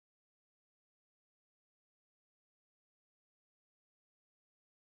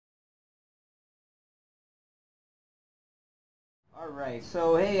Alright,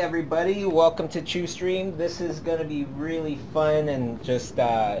 so hey everybody, welcome to Chiustream. This is going to be really fun and just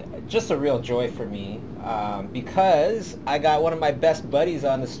a real joy for me because I got one of my best buddies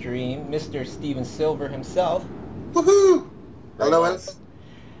on the stream, Mr. Steven Silver himself. Woohoo! Very Hello, nice.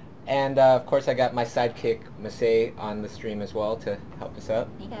 And of course I got my sidekick, Masay, on the stream as well to help us out.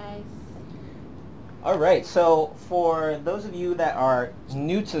 Hey guys. Alright, so for those of you that are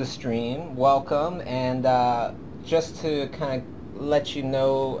new to the stream, welcome, and just to kind of let you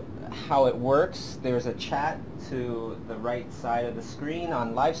know how it works, there's a chat to the right side of the screen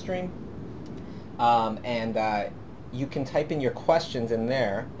on Livestream, and you can type in your questions in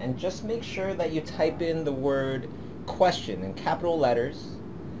there, and just make sure that you type in the word question in capital letters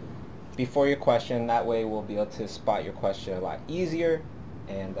before your question. That way we'll be able to spot your question a lot easier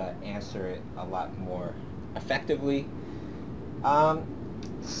and answer it a lot more effectively.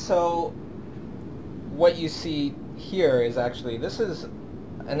 So what you see here is actually, this is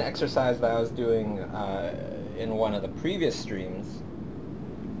an exercise that I was doing in one of the previous streams.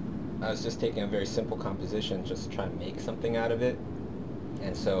 I was just taking a very simple composition, just trying to make something out of it,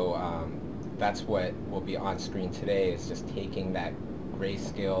 and so that's what will be on screen today, is just taking that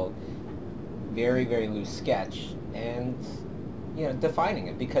grayscale, very, very loose sketch and, you know, defining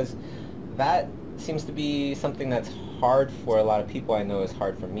it, because that seems to be something that's hard for a lot of people. I know it's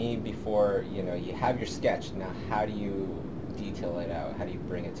hard for me. Before, you know, you have your sketch, now how do you detail it out? How do you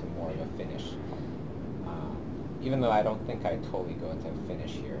bring it to more of a finish? Even though I don't think I totally go into a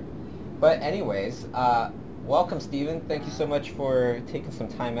finish here. But anyways, welcome Steven. Thank you so much for taking some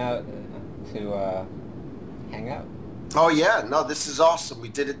time out to hang out. Oh yeah, no, this is awesome. We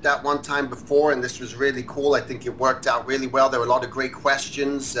did it that one time before, and this was really cool. I think it worked out really well. There were a lot of great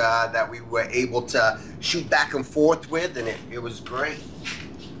questions that we were able to shoot back and forth with, and it was great.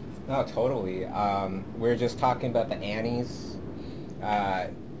 No, totally. We're just talking about the Annies.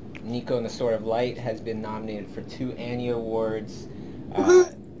 Nico and the Sword of Light has been nominated for 2 Annie Awards.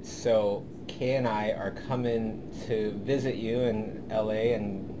 So Kay and I are coming to visit you in LA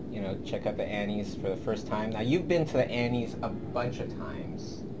and, you know, check out the Annies for the first time. Now, you've been to the Annies a bunch of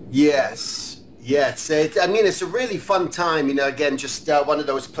times. Yes, yes. I mean, it's a really fun time. You know, again, just one of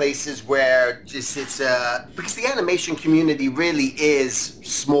those places where just it's because the animation community really is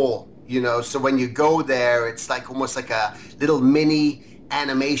small. You know, so when you go there, it's like almost like a little mini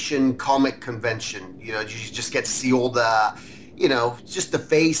animation comic convention. You know, you just get to see all the, you know, just the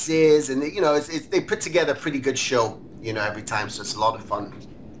faces, and you know, they put together a pretty good show, you know, every time. So it's a lot of fun.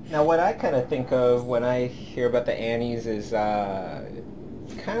 Now, what I kind of think of when I hear about the Annies is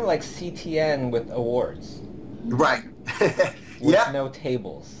kind of like CTN with awards. Right. With Yeah. no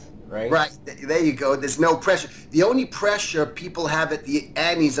tables, right? Right. There you go. There's no pressure. The only pressure people have at the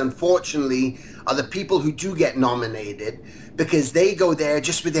Annies, unfortunately, are the people who do get nominated, because they go there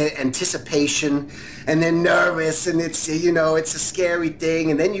just with their anticipation, and they're nervous, and it's, you know, it's a scary thing,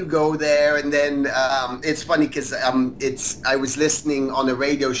 and then you go there, and then it's funny because I was listening on a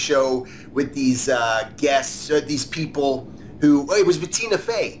radio show with these guests, these people who, it was with Tina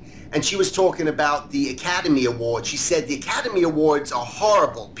Fey, and she was talking about the Academy Awards. She said the Academy Awards are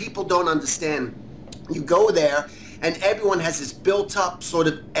horrible. People don't understand. You go there, and everyone has this built-up sort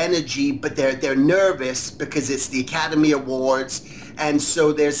of energy, but they're nervous because it's the Academy Awards, and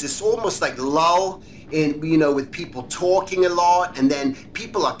so there's this almost like lull in, you know, with people talking a lot, and then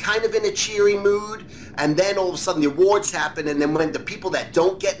people are kind of in a cheery mood, and then all of a sudden the awards happen, and then when the people that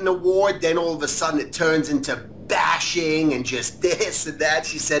don't get an award, then all of a sudden it turns into bashing and just this and that.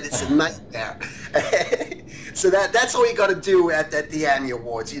 She said it's a nightmare. So that's all you got to do at the Annie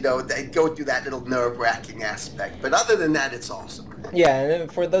Awards, you know, they go through that little nerve-wracking aspect. But other than that, it's awesome. Yeah, and then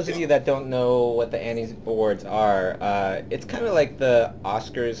for those of you that don't know what the Annie Awards are, it's kind of like the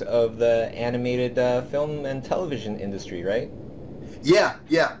Oscars of the animated film and television industry, right? Yeah,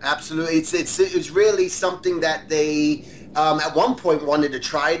 yeah, absolutely. It's really something that they at one point wanted to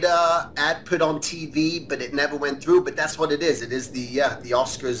try to put on TV, but it never went through. But that's what it is. It is the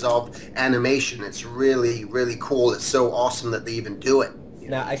Oscars of animation. It's really, really cool. It's so awesome that they even do it.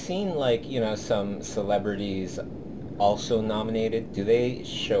 Now, I've seen, like, you know, some celebrities also nominated. Do they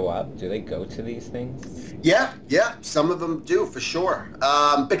show up? Do they go to these things? Yeah, yeah, some of them do for sure,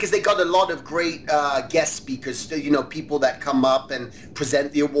 because they got a lot of great guest speakers, you know, people that come up and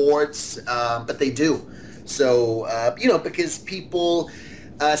present the awards, but they do. So, you know, because people,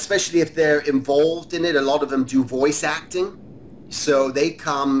 especially if they're involved in it, a lot of them do voice acting. So they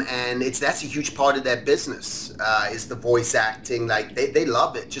come, and that's a huge part of their business, is the voice acting. Like they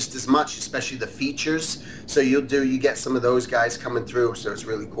love it just as much, especially the features. So you get some of those guys coming through. So it's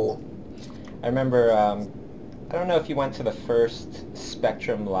really cool. I remember I don't know if you went to the first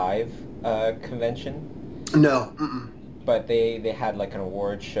Spectrum Live convention, No. Mm-mm. but they had like an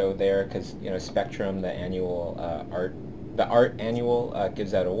award show there because Spectrum, the annual the art annual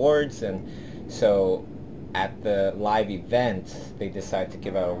gives out awards, and so at the live event they decide to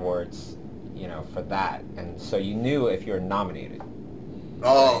give out awards, for that, and so you knew if you were nominated,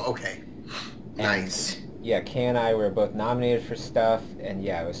 Oh, right? okay. And Nice. yeah, Kay and I were both nominated for stuff, and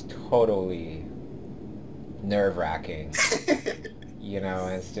yeah, it was totally nerve-wracking.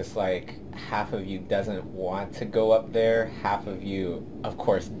 And it's just like half of you doesn't want to go up there, half of you, of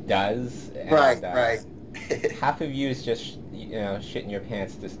course, does, Right, and right. half of you is just, shitting your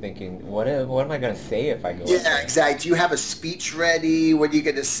pants, just thinking, what am I gonna say if I go up Yeah, there? exactly. Do you have a speech ready? What are you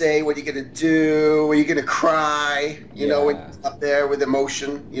going to say? What are you going to do? Are you going to cry? When Yeah, you're up there with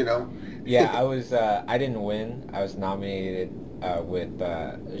emotion. yeah. I didn't win. I was nominated with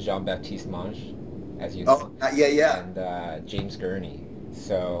Jean-Baptiste Monge, as you know, Oh, yeah, yeah. and James Gurney.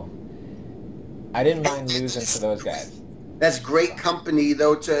 So I didn't mind It's losing to just, those guys. that's great company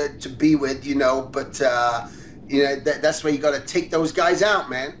though to be with, but that's where you got to take those guys out,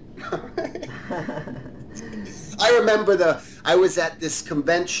 man. I remember I was at this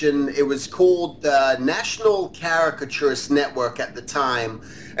convention. It was called the National Caricaturist Network at the time.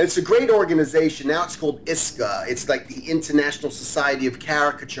 And it's a great organization. Now it's called ISCA. It's like the International Society of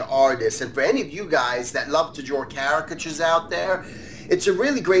Caricature Artists. And for any of you guys that love to draw caricatures out there, it's a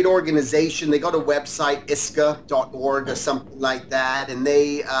really great organization. They got a website, isca.org or something like that. And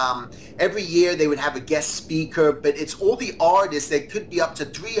they, every year they would have a guest speaker, but it's all the artists. There could be up to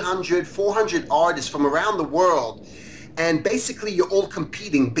 300, 400 artists from around the world. And basically you're all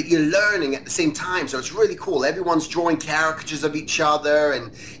competing, but you're learning at the same time. So it's really cool. Everyone's drawing caricatures of each other,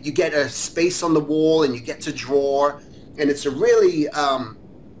 and you get a space on the wall and you get to draw. And it's a really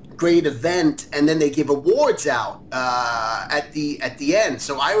great event, and then they give awards out at the end.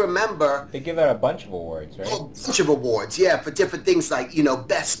 So I remember They give out a bunch of awards, a right? bunch of awards, yeah, for different things like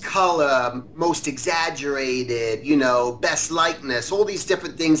best color, most exaggerated, best likeness, all these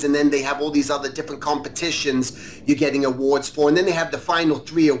different things, and then they have all these other different competitions you're getting awards for, and then they have the final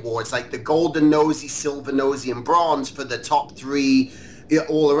three awards like the golden nosy, silver nosy, and bronze for the top three,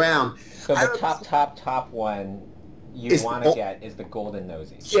 all around. So I the remember top one you is the want to get is the golden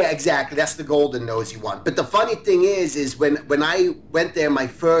nosy. Yeah, exactly. That's the golden nosy one. But the funny thing is when I went there my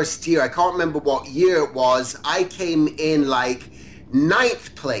first year, I can't remember what year it was. I came in like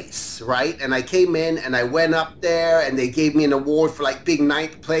ninth place, right? And I came in and I went up there and they gave me an award for like being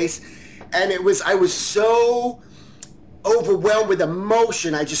ninth place. And I was so overwhelmed with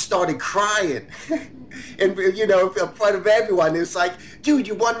emotion. I just started crying. And in front of everyone, it's like, dude,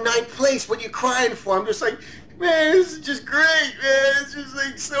 you won ninth place. What are you crying for? I'm just like, man, this is just great, man. It's just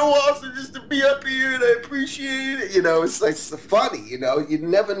like so awesome just to be up here, and I appreciate it. It's like so funny. You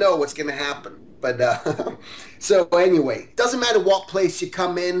never know what's gonna happen. But so anyway, doesn't matter what place you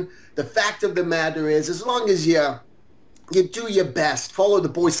come in. The fact of the matter is, as long as you do your best, follow the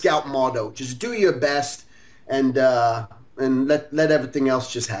Boy Scout motto. Just do your best, and let everything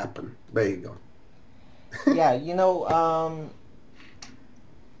else just happen. There you go. Yeah,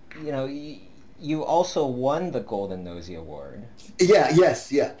 you also won the Golden Nosy Award. Yeah.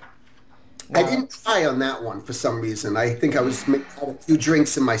 Yes. Yeah. I Now, didn't try on that one for some reason. I think I was had a few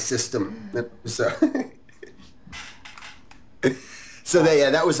drinks in my system. So, so uh, yeah,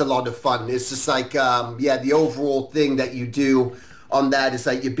 that was a lot of fun. It's just like, the overall thing that you do on that is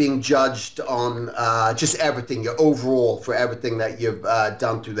like you're being judged on just everything, your overall for everything that you've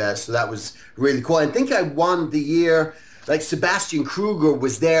done through there. So that was really cool. I think I won the year. Like Sebastian Kruger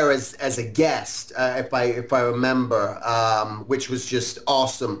was there as a guest, if I remember, which was just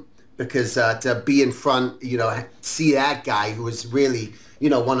awesome because to be in front, see that guy who was really,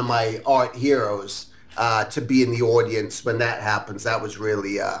 one of my art heroes, to be in the audience when that happens, that was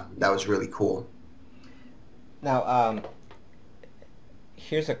really cool. now,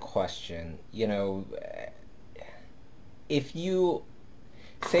 here's a question. If you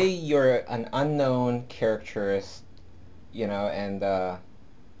say you're an unknown caricaturist, and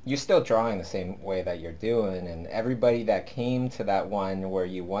you're still drawing the same way that you're doing, and everybody that came to that one where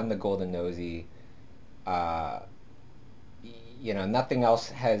you won the Golden Nosy, uh, nothing else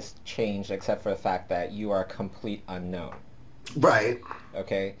has changed except for the fact that you are a complete unknown. Right.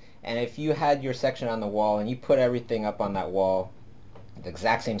 Okay? And if you had your section on the wall and you put everything up on that wall, the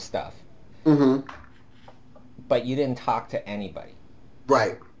exact same stuff, Mm-hmm. but you didn't talk to anybody,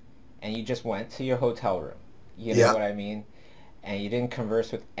 Right. and you just went to your hotel room, you know Yeah. what I mean? And you didn't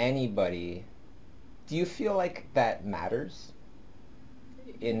converse with anybody, do you feel like that matters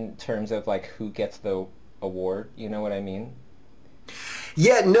in terms of like who gets the award. You know what I mean?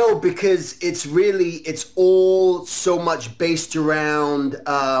 Yeah, no, because it's all so much based around,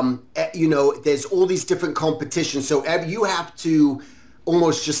 you know, there's all these different competitions. So you have to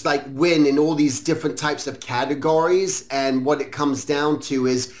almost just like win in all these different types of categories. And what it comes down to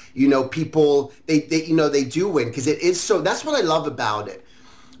is, you know, people, you know, they do win because it is so, that's what I love about it.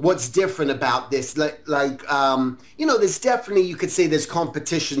 What's different about this, you know, there's definitely, you could say there's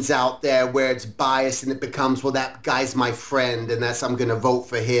competitions out there where it's biased and it becomes, well, that guy's my friend and that's, I'm going to vote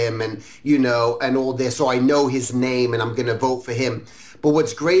for him, and you know, and all this, or I know his name and I'm going to vote for him. But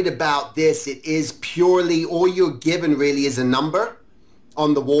what's great about this, it is purely, all you're given really is a number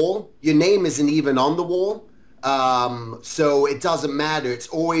on the wall. Your name isn't even on the wall. So it doesn't matter. It's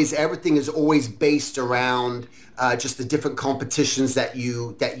always, everything is always based around just the different competitions that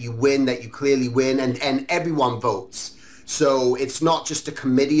you win, that you clearly win, and everyone votes. So it's not just a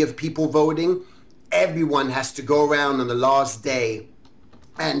committee of people voting. Everyone has to go around on the last day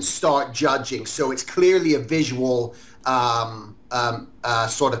and start judging. So it's clearly a visual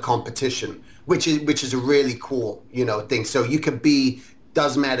sort of competition, which is a really cool, you know, thing. So you could be,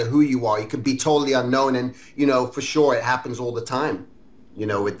 doesn't matter who you are, you could be totally unknown, and you know, for sure it happens all the time, you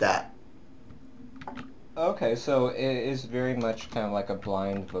know, with that. Okay, so it is very much kind of like a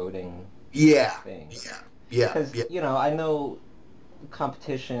blind voting Yeah, thing. yeah, yeah, Because, yeah. you know, I know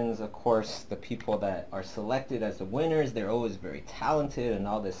competitions, of course, the people that are selected as the winners, they're always very talented and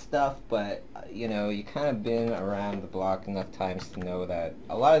all this stuff, but, you know, you kind of been around the block enough times to know that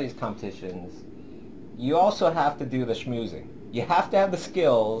a lot of these competitions, you also have to do the schmoozing. You have to have the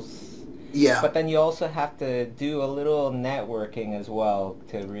skills, Yeah. but then you also have to do a little networking as well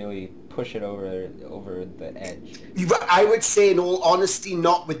to really push it over the edge. I would say, in all honesty,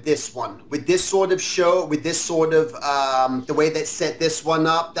 not with this one. With this sort of show, with this sort of the way they set this one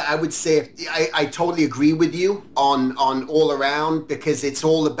up, that I would say I totally agree with you on all around, because it's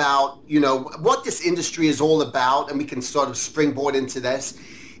all about, you know, what this industry is all about, and we can sort of springboard into this.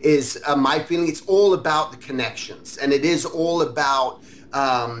 Is my feeling, it's all about the connections, and it is all about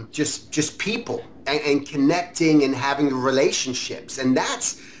just people and connecting and having the relationships, and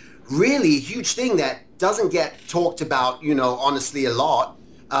that's really a huge thing that doesn't get talked about, you know, honestly, a lot.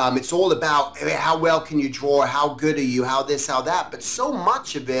 It's all about how well can you draw, how good are you, how this, how that. But so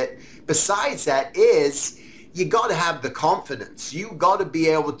much of it, besides that, is you got to have the confidence. You got to be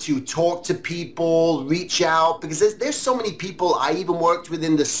able to talk to people, reach out, because there's so many people I even worked with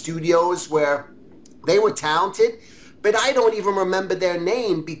in the studios where they were talented, but I don't even remember their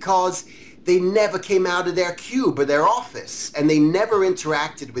name because they never came out of their cube or their office, and they never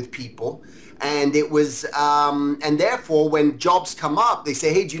interacted with people. And it was, and therefore, when jobs come up, they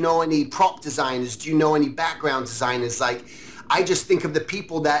say, hey, do you know any prop designers? Do you know any background designers? Like, I just think of the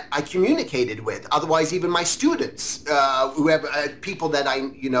people that I communicated with. Otherwise, even my students, whoever, people that I,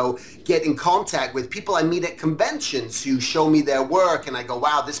 you know, get in contact with, people I meet at conventions who show me their work, and I go,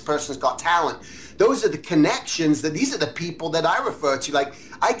 wow, this person's got talent. Those are the connections, that these are the people that I refer to. Like,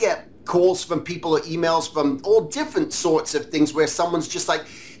 I get calls from people or emails from all different sorts of things where someone's just like,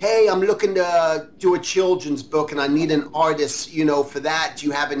 hey, I'm looking to do a children's book and I need an artist, you know, for that. Do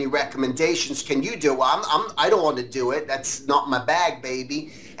you have any recommendations? Can you do it? Well, I don't want to do it. That's not my bag,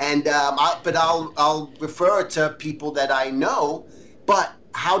 baby. And I'll refer to people that I know. But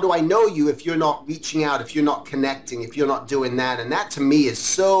how do I know you if you're not reaching out, if you're not connecting, if you're not doing that? And that to me is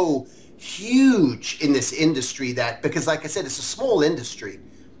so huge in this industry, that, because like I said, it's a small industry.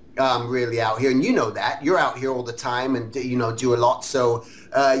 Really out here, and you know that you're out here all the time, and you know, do a lot, so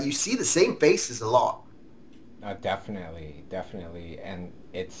you see the same faces a lot. Definitely, definitely, and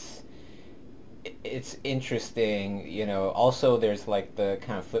it's interesting, you know. Also, there's like the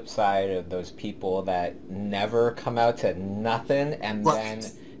kind of flip side of those people that never come out to nothing, and then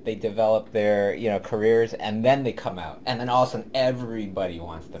Right, they develop their, you know, careers, and then they come out, and then all of a sudden everybody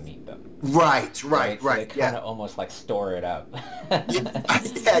wants to meet them, right, right, right? So they right. kind Yeah. of almost like store it up.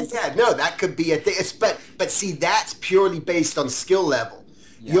 Yeah, yeah, no, that could be a thing. But see, that's purely based on skill level.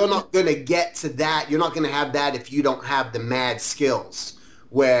 Yeah. You're not going to get to that. You're not going to have that if you don't have the mad skills.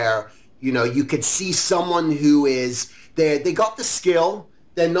 Where, you know, you could see someone who is they got the skill.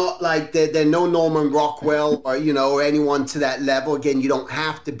 They're not like they're no Norman Rockwell, or you know, or anyone to that level. Again, you don't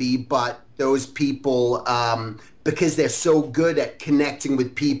have to be, but those people, because they're so good at connecting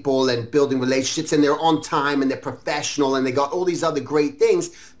with people and building relationships, and they're on time and they're professional and they got all these other great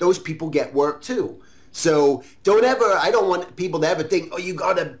things, those people get work too. So don't ever, I don't want people to ever think, oh, you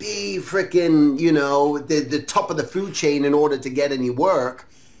gotta be freaking, you know, the top of the food chain in order to get any work.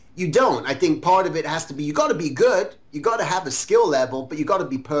 You don't. I think part of it has to be, you gotta be good, you gotta have a skill level, but you gotta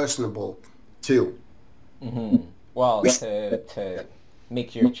be personable too. Mm-hmm. Well, We, to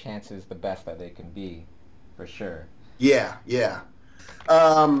make your chances the best that they can be, for sure. yeah, yeah.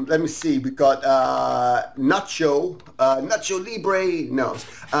 Let me see. We got Nacho Libre. No.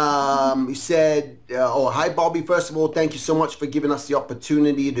 He said, "Oh, hi, Bobby. First of all, thank you so much for giving us the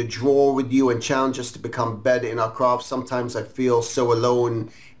opportunity to draw with you and challenge us to become better in our craft. Sometimes I feel so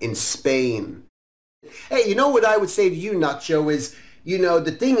alone in Spain." Hey, you know what I would say to you, Nacho, is,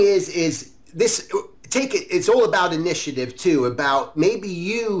 the thing is this, take it, it's all about initiative too, about maybe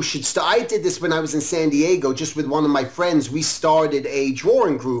you should start. I did this when I was in San Diego, just with one of my friends. We started a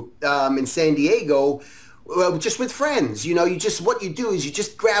drawing group in San Diego, just with friends. What you do is you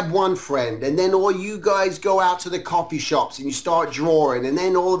just grab one friend, and then all you guys go out to the coffee shops and you start drawing, and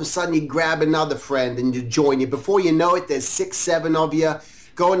then all of a sudden you grab another friend and you join you. Before you know it, there's 6, 7 of you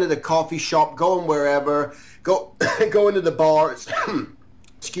going to the coffee shop, going wherever, going to the bars,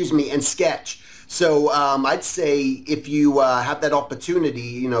 excuse me, and sketch. So I'd say if you have that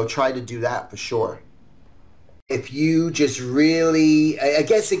opportunity, try to do that for sure. If you just really, I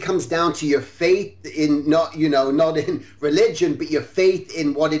guess it comes down to your faith in, not in religion, but your faith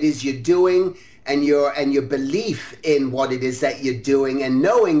in what it is you're doing, and your belief in what it is that you're doing, and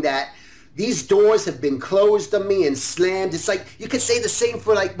knowing that these doors have been closed on me and slammed. It's like you could say the same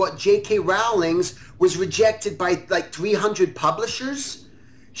for like what J.K. Rowling's was rejected by like 300 publishers.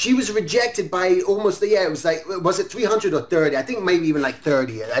 She was rejected by almost, yeah, it was like, was it 300 or 30? I think maybe even like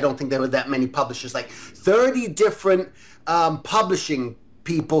 30. I don't think there were that many publishers. Like 30 different publishing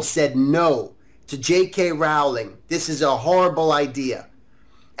people said no to J.K. Rowling. This is a horrible idea.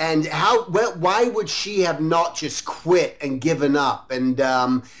 And why would she have not just quit and given up? And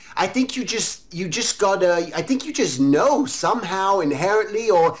I think you just gotta, I think you just know somehow inherently,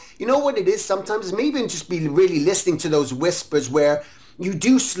 or you know what it is sometimes, maybe even just be really listening to those whispers where you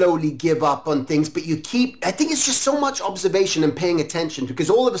do slowly give up on things, but you keep, I think it's just so much observation and paying attention, because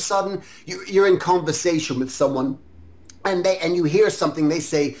all of a sudden you're in conversation with someone, and you hear something, they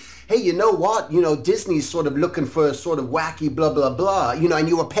say, hey, you know what, Disney's sort of looking for a sort of wacky blah blah blah, and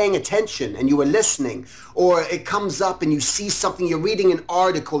you were paying attention and you were listening. Or it comes up and you see something, you're reading an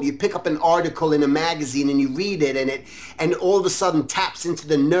article, you pick up an article in a magazine and you read it, and all of a sudden taps into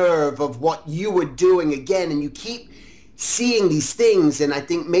the nerve of what you were doing again, and you keep seeing these things. And I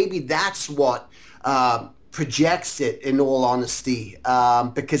think maybe that's what projects it, in all honesty,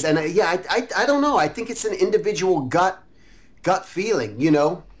 because, and yeah, I don't know, I think it's an individual gut feeling.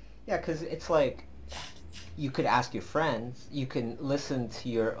 Yeah, because it's like you could ask your friends, you can listen to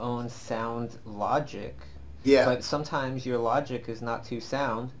your own sound logic, Yeah. but sometimes your logic is not too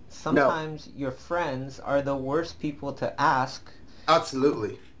sound. No, Sometimes your friends are the worst people to ask.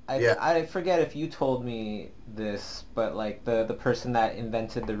 absolutely. Yeah. I forget if you told me this, but like the person that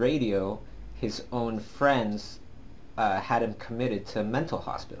invented the radio, his own friends had him committed to a mental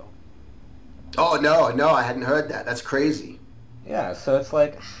hospital. Oh, no, no, I hadn't heard that. That's crazy. Yeah, so it's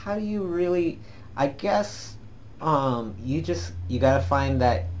like, how do you really? I guess you gotta find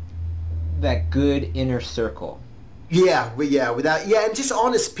that good inner circle. Yeah, without, yeah, and just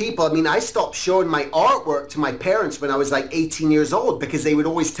honest people. I mean, I stopped showing my artwork to my parents when I was like 18 years old, because they would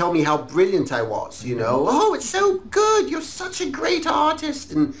always tell me how brilliant I was, Oh, it's so good. You're such a great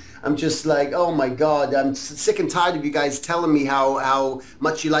artist. And I'm just like, oh my God, I'm sick and tired of you guys telling me how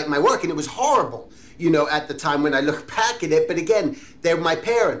much you like my work. And it was horrible, at the time when I look back at it. But again, they're my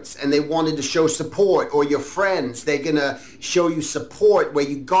parents and they wanted to show support, or your friends, they're going to show you support, where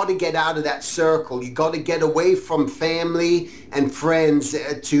you got to get out of that circle. You got to get away from family and friends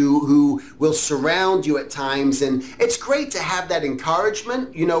who will surround you at times. And it's great to have that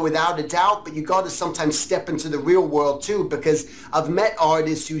encouragement, without a doubt, but you got to sometimes step into the real world too, because I've met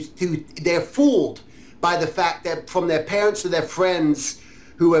artists who they're fooled by the fact that from their parents or their friends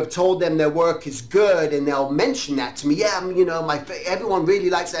who have told them their work is good, and they'll mention that to me. Yeah, everyone really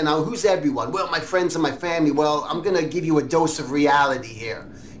likes that. Now, who's everyone? Well, my friends and my family. Well, I'm gonna give you a dose of reality here,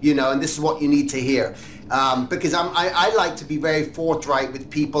 and this is what you need to hear, because I like to be very forthright with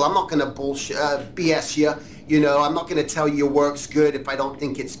people. I'm not gonna BS you. I'm not gonna tell you your work's good if I don't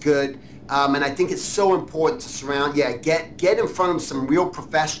think it's good. And I think it's so important to get in front of some real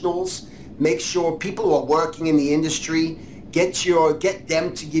professionals. Make sure people who are working in the industry, get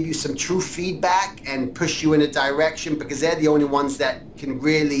them to give you some true feedback and push you in a direction, because they're the only ones that can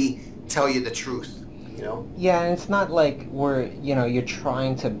really tell you the truth. Yeah, and it's not like you're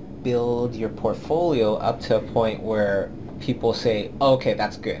trying to build your portfolio up to a point where people say, okay,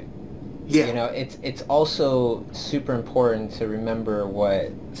 that's good. Yeah. It's also super important to remember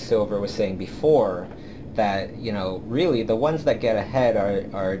what Silver was saying before, that, you know, really the ones that get ahead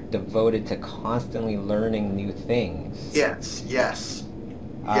are devoted to constantly learning new things. Yes, yes.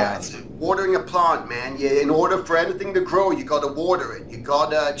 Yeah, Um, it's watering a plant, man. In order for anything to grow, you got to water it. You got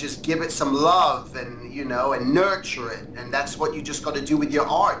to just give it some love and, you know, and nurture it. And that's what you just got to do with your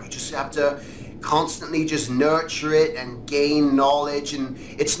art. You just have to constantly just nurture it and gain knowledge. And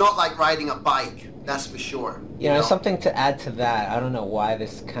it's not like riding a bike, that's for sure. you know, something to add to that, I don't know why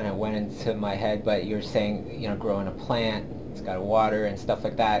this kind of went into my head, but you're saying, you know, growing a plant, it's got water and stuff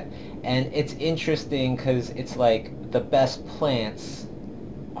like that. And it's interesting because it's like the best plants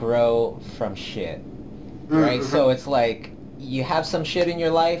grow from shit, right? So it's like you have some shit in your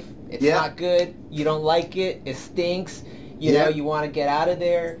life, it's not good, you don't like it, it stinks, you know, you want to get out of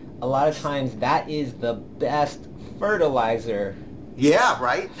there. A lot of times that is the best fertilizer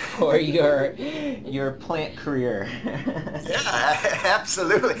for your plant career. Yeah,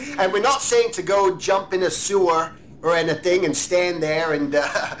 absolutely. And we're not saying to go jump in a sewer or anything and stand there and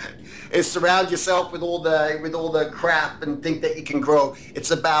surround yourself with all the crap and think that you can grow.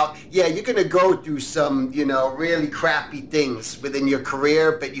 It's about, you're going to go through some, you know, really crappy things within your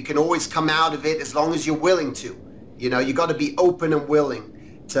career, but you can always come out of it as long as you're willing to. You know, you got to be open and willing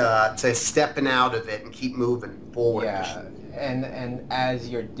to stepping out of it and keep moving forward. Yeah, and as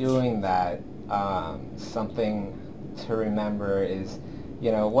you're doing that, something to remember is,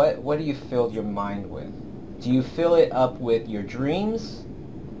 you know, what do you fill your mind with? Do you fill it up with your dreams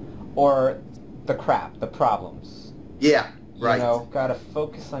or the crap, the problems? Yeah, right. You know, gotta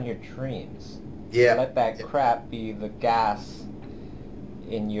focus on your dreams. Yeah. Let that crap be the gas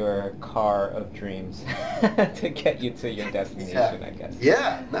in your car of dreams to get you to your destination, I guess.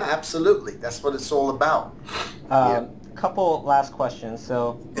 Yeah, no, absolutely. That's what it's all about. Couple last questions.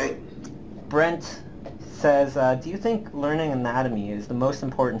 So, Brent says, do you think learning anatomy is the most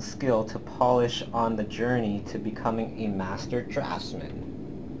important skill to polish on the journey to becoming a master draftsman?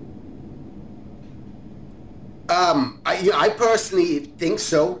 I personally think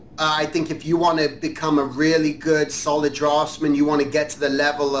so. I think if you want to become a really good, solid draftsman, you want to get to the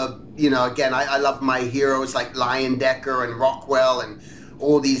level of, you know, again, I love my heroes like Lion Decker and Rockwell and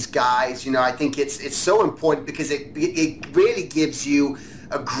all these guys. You know, I think it's so important because it really gives you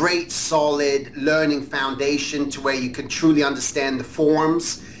a great, solid learning foundation to where you can truly understand the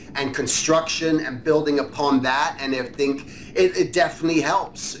forms and construction and building upon that. And I think it definitely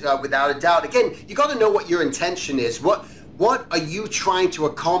helps without a doubt. Again, you got to know what your intention is. What are you trying to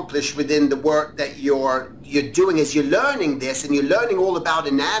accomplish within the work that you're doing as you're learning this and you're learning all about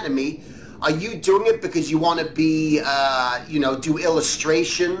anatomy? Are you doing it because you want to be, you know, do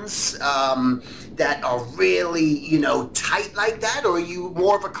illustrations that are really, you know, tight like that? Or are you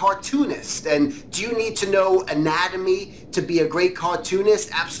more of a cartoonist? And do you need to know anatomy to be a great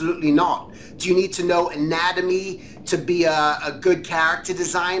cartoonist? Absolutely not. Do you need to know anatomy to be a good character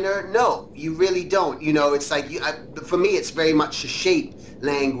designer? No, you really don't. You know, it's like, for me, it's very much a shape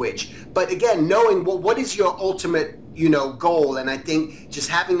language. But again, knowing what is your ultimate, you know, goal, and I think just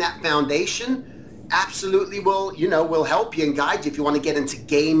having that foundation absolutely will help you and guide you if you want to get into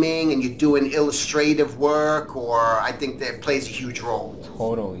gaming and you're doing illustrative work, or I think that plays a huge role.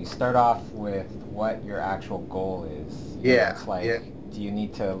 Totally. Start off with what your actual goal is. It's like, do you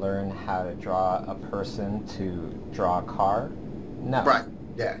need to learn how to draw a person to draw a car? No. Right.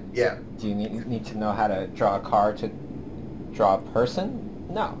 Yeah. Do you need to know how to draw a car to draw a person?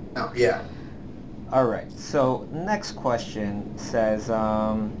 No. Oh, yeah. All right. So next question says,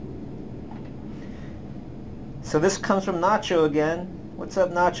 so this comes from Nacho again. What's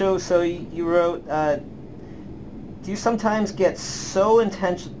up, Nacho? So you wrote, do you sometimes get so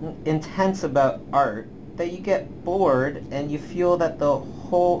intense about art that you get bored and you feel that the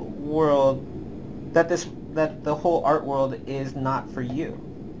whole world, that the whole art world is not for you?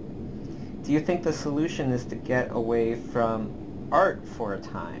 Do you think the solution is to get away from art for a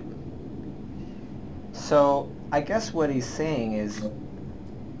time? So I guess what he's saying is,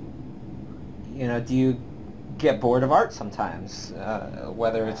 you know, do you get bored of art sometimes,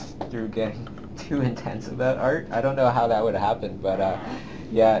 whether it's through getting too intense about art? I don't know how that would happen, but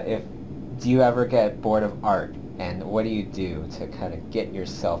do you ever get bored of art, and what do you do to kind of get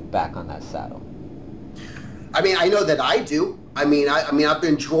yourself back on that saddle? I mean, I know that I do. I mean, I've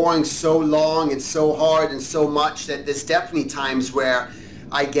been drawing so long and so hard and so much that there's definitely times where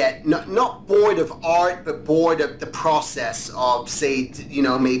I get not bored of art, but bored of the process of, say, you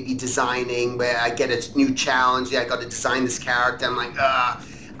know, maybe designing, where I get a new challenge. I got to design this character. I'm like,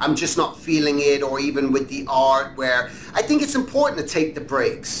 I'm just not feeling it. Or even with the art, where I think it's important to take the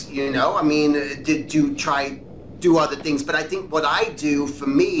breaks. You know, I mean, do other things. But I think what I do for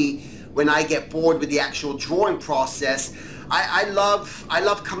me, when I get bored with the actual drawing process, I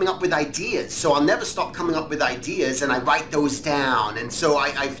love coming up with ideas. So I'll never stop coming up with ideas, and I write those down. And so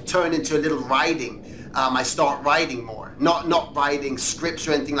I've turned into a little writing. I start writing more, not writing scripts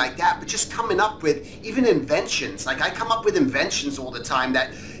or anything like that, but just coming up with even inventions. Like I come up with inventions all the time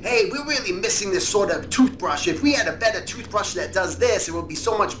that, hey, we're really missing this sort of toothbrush. If we had a better toothbrush that does this, it would be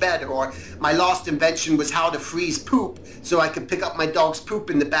so much better. Or my last invention was how to freeze poop so I could pick up my dog's poop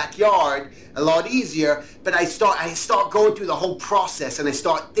in the backyard a lot easier. But I start going through the whole process, and I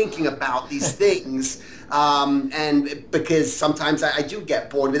start thinking about these things. And because sometimes I do get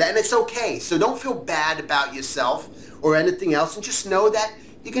bored with that, and it's okay. So don't feel bad about yourself or anything else, and just know that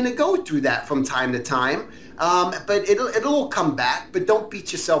you're going to go through that from time to time. But it'll all come back, but don't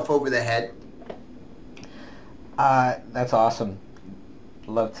beat yourself over the head. That's awesome.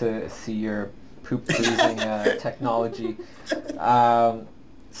 Love to see your poop freezing technology.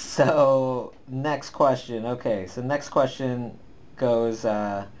 So next question. Okay, so next question goes,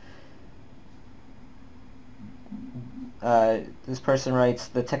 this person writes,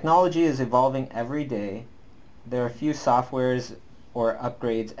 the technology is evolving every day. There are a few softwares or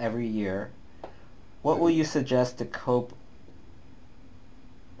upgrades every year. What will you suggest to cope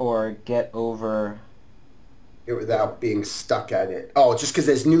or get over It without being stuck at it? Oh, just because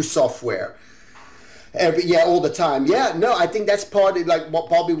there's new software. All the time. Yeah, no, I think that's part of like what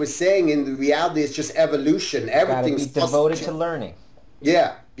Bobby was saying. In the reality, it's just evolution. Everything's be devoted to learning?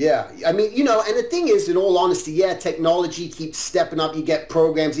 Yeah, yeah. I mean, and the thing is, in all honesty, yeah, technology keeps stepping up. You get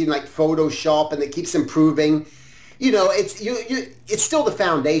programs, even like Photoshop, and it keeps improving. It's still the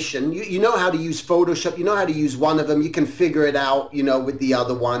foundation. You know how to use Photoshop. You know how to use one of them. You can figure it out, with the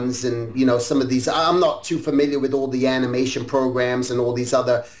other ones. And, some of these, I'm not too familiar with all the animation programs and all these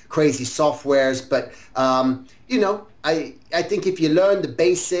other crazy softwares. But, I think if you learn the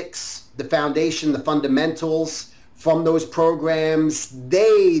basics, the foundation, the fundamentals from those programs,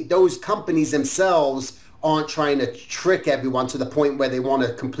 those companies themselves aren't trying to trick everyone to the point where they want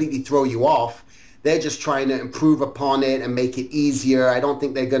to completely throw you off. They're just trying to improve upon it and make it easier. I don't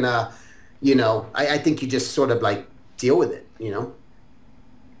think they're going to, I think you just sort of like deal with it,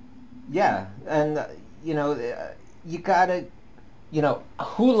 Yeah. And, you got to,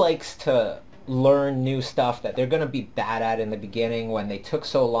 who likes to learn new stuff that they're going to be bad at in the beginning when they took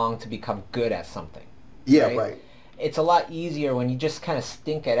so long to become good at something? Yeah, right. It's a lot easier when you just kind of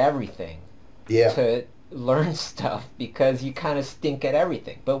stink at everything. Yeah. To learn stuff because you kind of stink at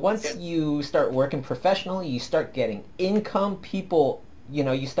everything. But once you start working professionally, you start getting income, people,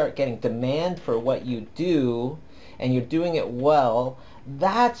 you start getting demand for what you do, and you're doing it well,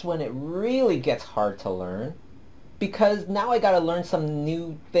 that's when it really gets hard to learn. Because now I got to learn some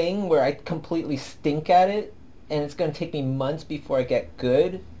new thing where I completely stink at it, and it's going to take me months before I get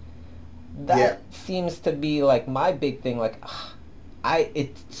good. That seems to be like my big thing, like,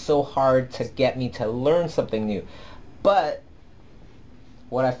 it's so hard to get me to learn something new. But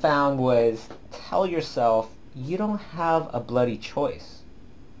what I found was, tell yourself you don't have a bloody choice.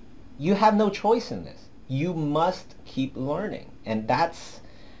 You have no choice in this. You must keep learning. And that's,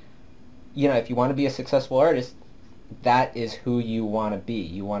 if you want to be a successful artist, that is who you want to be.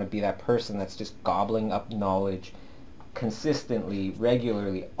 You want to be that person that's just gobbling up knowledge consistently,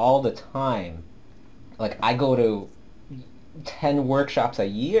 regularly, all the time. Like, I go to 10 workshops a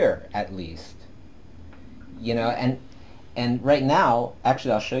year at least, and right now,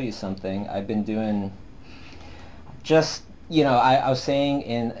 actually, I'll show you something I've been doing. Just, I was saying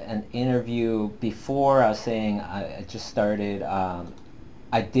in an interview before, I was saying I just started,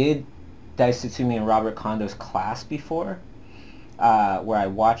 I did Dice Tatsumi and Robert Kondo's class before, where I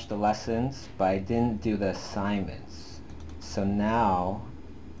watched the lessons, but I didn't do the assignments. So now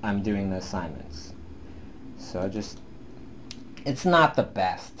I'm doing the assignments. So it's not the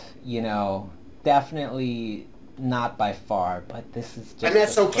best, definitely not by far, but this is just... And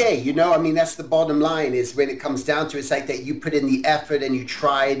that's okay, that's the bottom line, is when it comes down to it, it's like that you put in the effort and you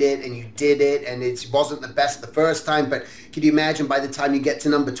tried it and you did it, and it wasn't the best the first time, but can you imagine by the time you get to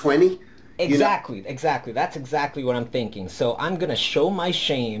number 20? Exactly. That's exactly what I'm thinking. So I'm going to show my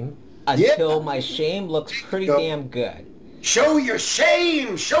shame until my shame looks pretty damn good. Show your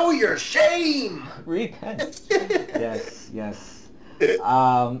shame! Show your shame! Repent. Yes.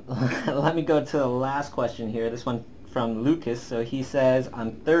 Let me go to the last question here. This one from Lucas. So he says,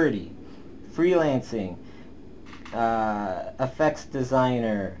 I'm 30, freelancing, effects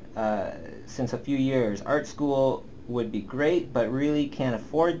designer since a few years. Art school would be great, but really can't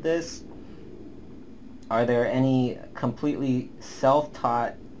afford this. Are there any completely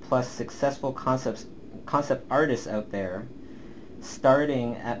self-taught plus successful concept artists out there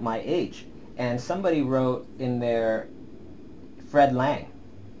starting at my age. And somebody wrote in there, Fred Lang.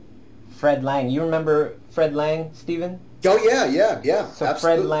 Fred Lang. You remember Fred Lang, Stephen? Oh yeah, So absolutely.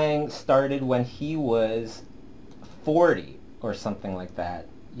 Fred Lang started when he was 40 or something like that,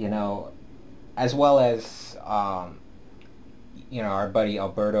 you know, as well as, you know, our buddy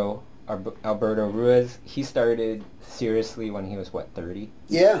Alberto Ruiz. He started seriously when he was, what, 30?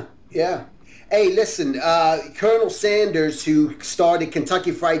 Yeah, yeah. Hey, listen, Colonel Sanders, who started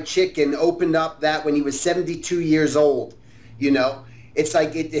Kentucky Fried Chicken, opened up that when he was 72 years old. You know, it's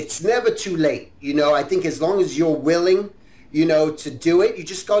like it's never too late. You know, I think as long as you're willing, you know, to do it, you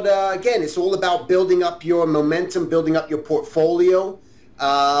just gotta, again, it's all about building up your momentum, building up your portfolio,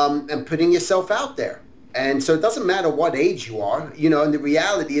 and putting yourself out there. And so it doesn't matter what age you are, you know, and the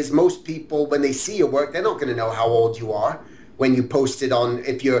reality is most people, when they see your work, they're not going to know how old you are when you post it on,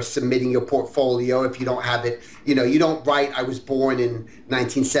 if you're submitting your portfolio, if you don't have it, you know, you don't write, I was born in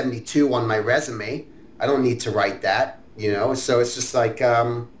 1972 on my resume. I don't need to write that, you know, so it's just like,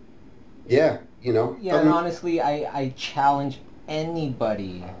 yeah, you know. Yeah, and honestly, I challenge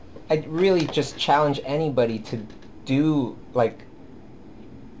anybody. I really just challenge anybody to do, like,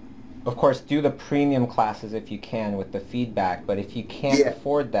 of course, do the premium classes if you can with the feedback, but if you can't Yeah,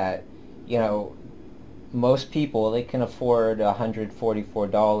 afford that, you know, most people, they can afford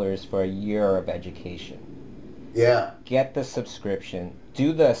 $144 for a year of education. yeah. Get the subscription,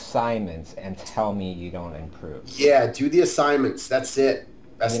 do the assignments, and tell me you don't improve. Yeah, do the assignments. That's it.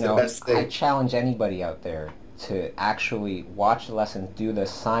 That's You the know, best I thing. challenge anybody out there to actually watch the lessons, do the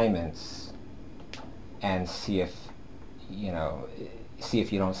assignments, and see if, you know, see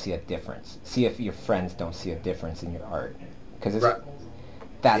if you don't see a difference. See if your friends don't see a difference in your art. Because Right.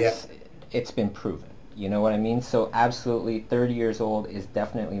 Yeah. that's, it's been proven. You know what I mean? So absolutely, 30 years old is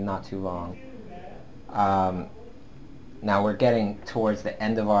definitely not too long. Um, Now we're getting towards the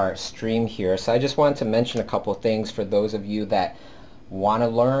end of our stream here, so I just wanted to mention a couple of things for those of you that want to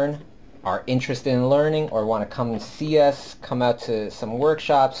learn, are interested in learning, or want to come and see us, come out to some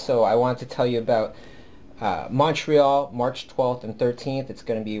workshops. So I want to tell you about Montreal, March 12th and 13th. It's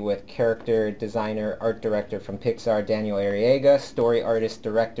going to be with character designer, art director from Pixar, Daniel Arriaga, story artist,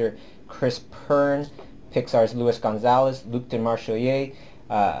 director, Chris Pern, Pixar's Luis Gonzalez, Luc de Marchelier,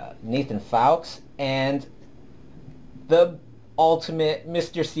 Nathan Fawkes, and the ultimate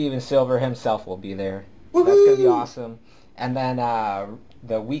Mr. Steven Silver himself will be there. So that's going to be Woohoo! awesome. And then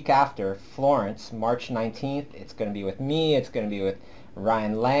the week after, Florence, March 19th, it's going to be with me. It's going to be with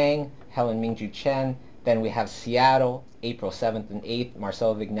Ryan Lang, Helen Mingju Chen. Then we have Seattle, April 7th and 8th,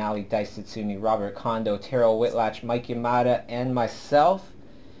 Marcelo Vignali, Dice Tsutsumi, Robert Kondo, Terrell Whitlatch, Mike Yamada, and myself.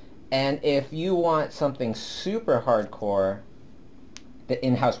 And if you want something super hardcore, the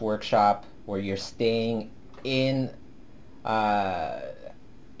in-house workshop where you're staying in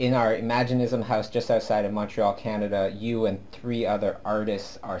in our Imaginism house just outside of Montreal, Canada, you and 3 other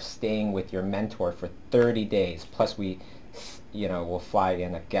artists are staying with your mentor for 30 days. Plus we, you know, will fly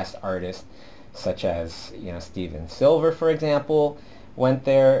in a guest artist such as, you know, Steven Silver, for example, went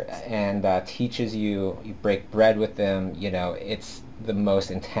there and teaches you, you break bread with them. You know, it's the most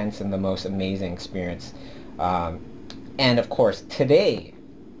intense and the most amazing experience. And of course, today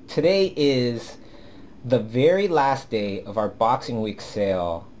is the very last day of our Boxing Week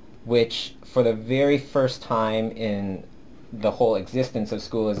sale, which for the very first time in the whole existence of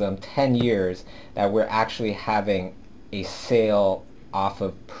Schoolism, 10 years, that we're actually having a sale off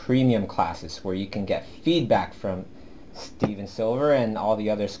of premium classes where you can get feedback from Steven Silver and all the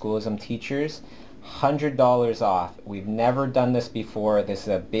other Schoolism teachers. $100 off. We've never done this before. This is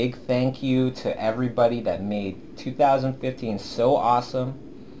a big thank you to everybody that made 2015 so awesome.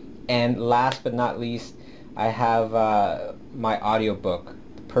 And last but not least, I have my audiobook,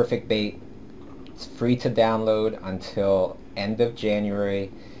 Perfect Bait. It's free to download until end of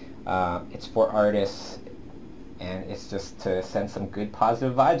January. It's for artists, and it's just to send some good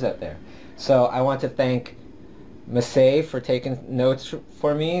positive vibes out there. So I want to thank Masay for taking notes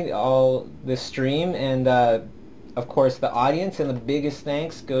for me all this stream, and of course the audience, and the biggest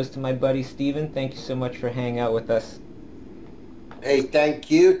thanks goes to my buddy Steven. Thank you so much for hanging out with us. Hey,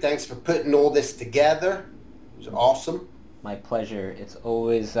 thank you. Thanks for putting all this together. It was awesome. My pleasure. It's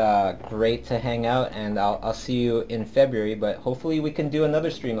always great to hang out, and I'll see you in February, but hopefully we can do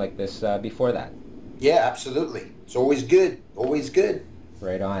another stream like this before that. Yeah, absolutely. It's always good. Always good.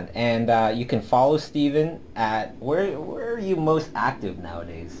 Right on. And you can follow Steven at, where are you most active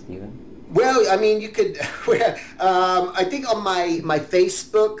nowadays, Steven? Well, I mean, you could. I think on my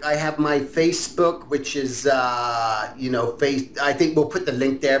Facebook, I have my Facebook, which is I think we'll put the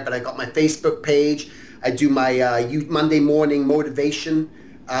link there. But I got my Facebook page. I do my Monday morning motivation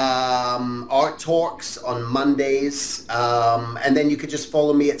art talks on Mondays, and then you could just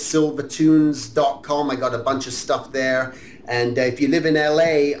follow me at silvertunes.com. I got a bunch of stuff there, and if you live in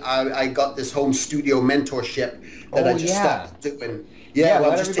LA, I got this home studio mentorship that I just started doing. Yeah,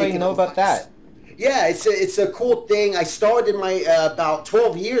 let everybody know about that. Yeah, it's a cool thing. I started my about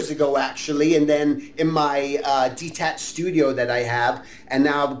 12 years ago, actually, and then in my detached studio that I have, and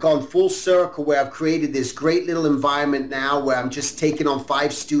now I've gone full circle where I've created this great little environment now where I'm just taking on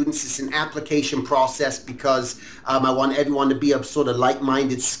 5 students. It's an application process because I want everyone to be a sort of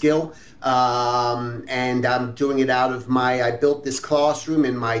like-minded skill, and I'm doing it out of I built this classroom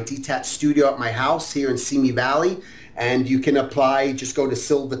in my detached studio at my house here in Simi Valley, and you can apply. Just go to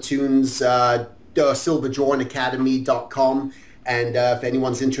silverjournacademy.com, and if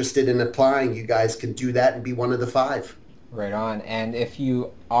anyone's interested in applying, you guys can do that and be one of the 5. Right on. And if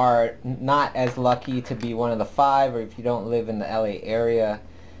you are not as lucky to be one of the 5, or if you don't live in the LA area,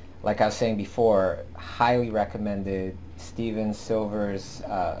 like I was saying before, highly recommended Steven Silver's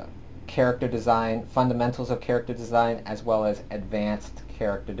character design, fundamentals of character design, as well as advanced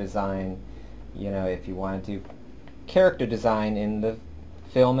character design. You know, if you want to do character design in the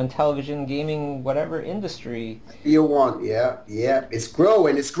film and television, gaming, whatever industry you want. Yeah, it's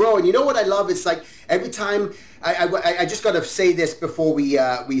growing. You know what I love? It's like every time I just got to say this before we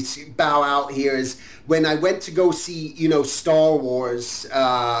bow out here, is when I went to go see Star Wars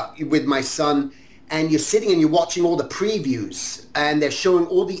with my son, and you're sitting and you're watching all the previews, and they're showing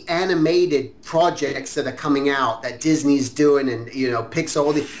all the animated projects that are coming out that Disney's doing, and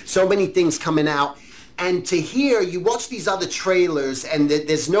Pixar, so many things coming out. And to hear, you watch these other trailers and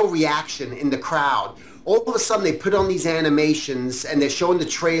there's no reaction in the crowd. All of a sudden they put on these animations and they're showing the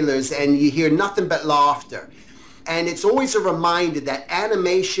trailers and you hear nothing but laughter. And it's always a reminder that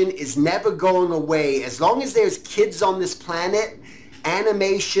animation is never going away. As long as there's kids on this planet,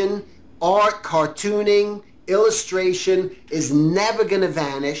 animation, art, cartooning, illustration is never going to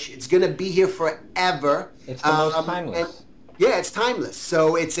vanish. It's going to be here forever. It's the most timeless. Yeah, it's timeless.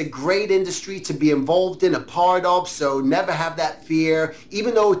 So it's a great industry to be involved in, a part of, so never have that fear.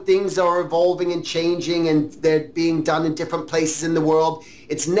 Even though things are evolving and changing and they're being done in different places in the world,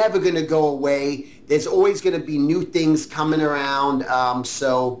 it's never going to go away. There's always going to be new things coming around.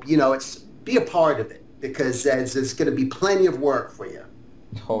 So, it's be a part of it, because there's going to be plenty of work for you.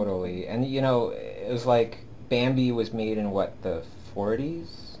 Totally. And, it was like Bambi was made in, the 40s?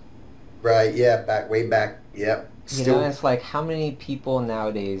 Right, yeah, way back, yeah. It's like, how many people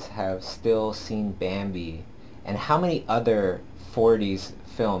nowadays have still seen Bambi, and how many other 40s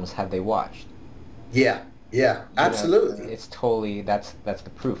films have they watched? Yeah, absolutely. It's totally, that's the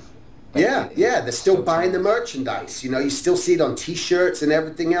proof. They're still buying the merchandise. You still see it on T-shirts and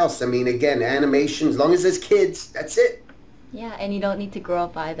everything else. I mean, again, animation, as long as there's kids, that's it. Yeah, and you don't need to grow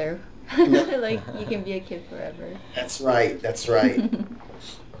up either. Like, you can be a kid forever. That's right.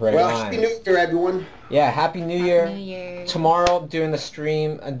 Right well, on. Happy New Year, everyone. Yeah, Happy New Year. New Year. Tomorrow, doing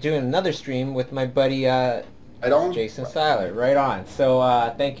another stream with my buddy Jason Seiler. Right on. So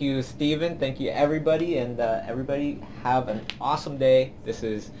thank you, Steven. Thank you, everybody. And everybody have an awesome day. This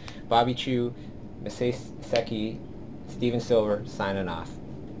is Bobby Chiu, Misei Seki, Steven Silver, signing off.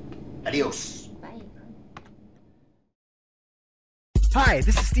 Adios. Hi,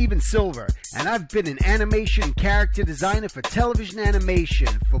 this is Steven Silver, and I've been an animation character designer for television animation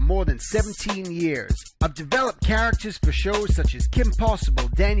for more than 17 years. I've developed characters for shows such as Kim Possible,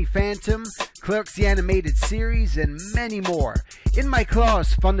 Danny Phantom, Clerks the Animated Series, and many more. In my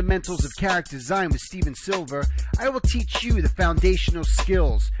class, Fundamentals of Character Design with Steven Silver, I will teach you the foundational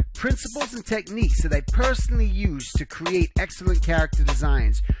skills, principles, and techniques that I personally use to create excellent character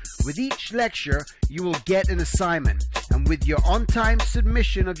designs. With each lecture, you will get an assignment, and with your on-time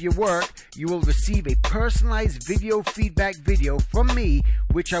submission of your work, you will receive a personalized video feedback video from me,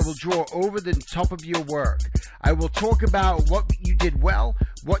 which I will draw over the top of your work. I will talk about what you did well,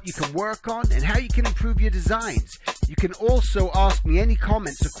 what you can work on, and how you can improve your designs. You can also ask me any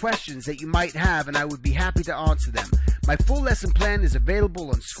comments or questions that you might have, and I would be happy to answer them. My full lesson plan is available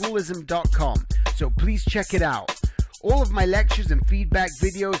on schoolism.com, so please check it out. All of my lectures and feedback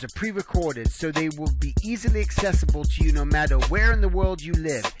videos are pre-recorded, so they will be easily accessible to you no matter where in the world you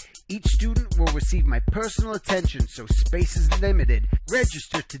live. Each student will receive my personal attention, so space is limited.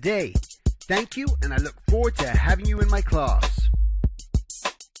 Register today. Thank you, and I look forward to having you in my class.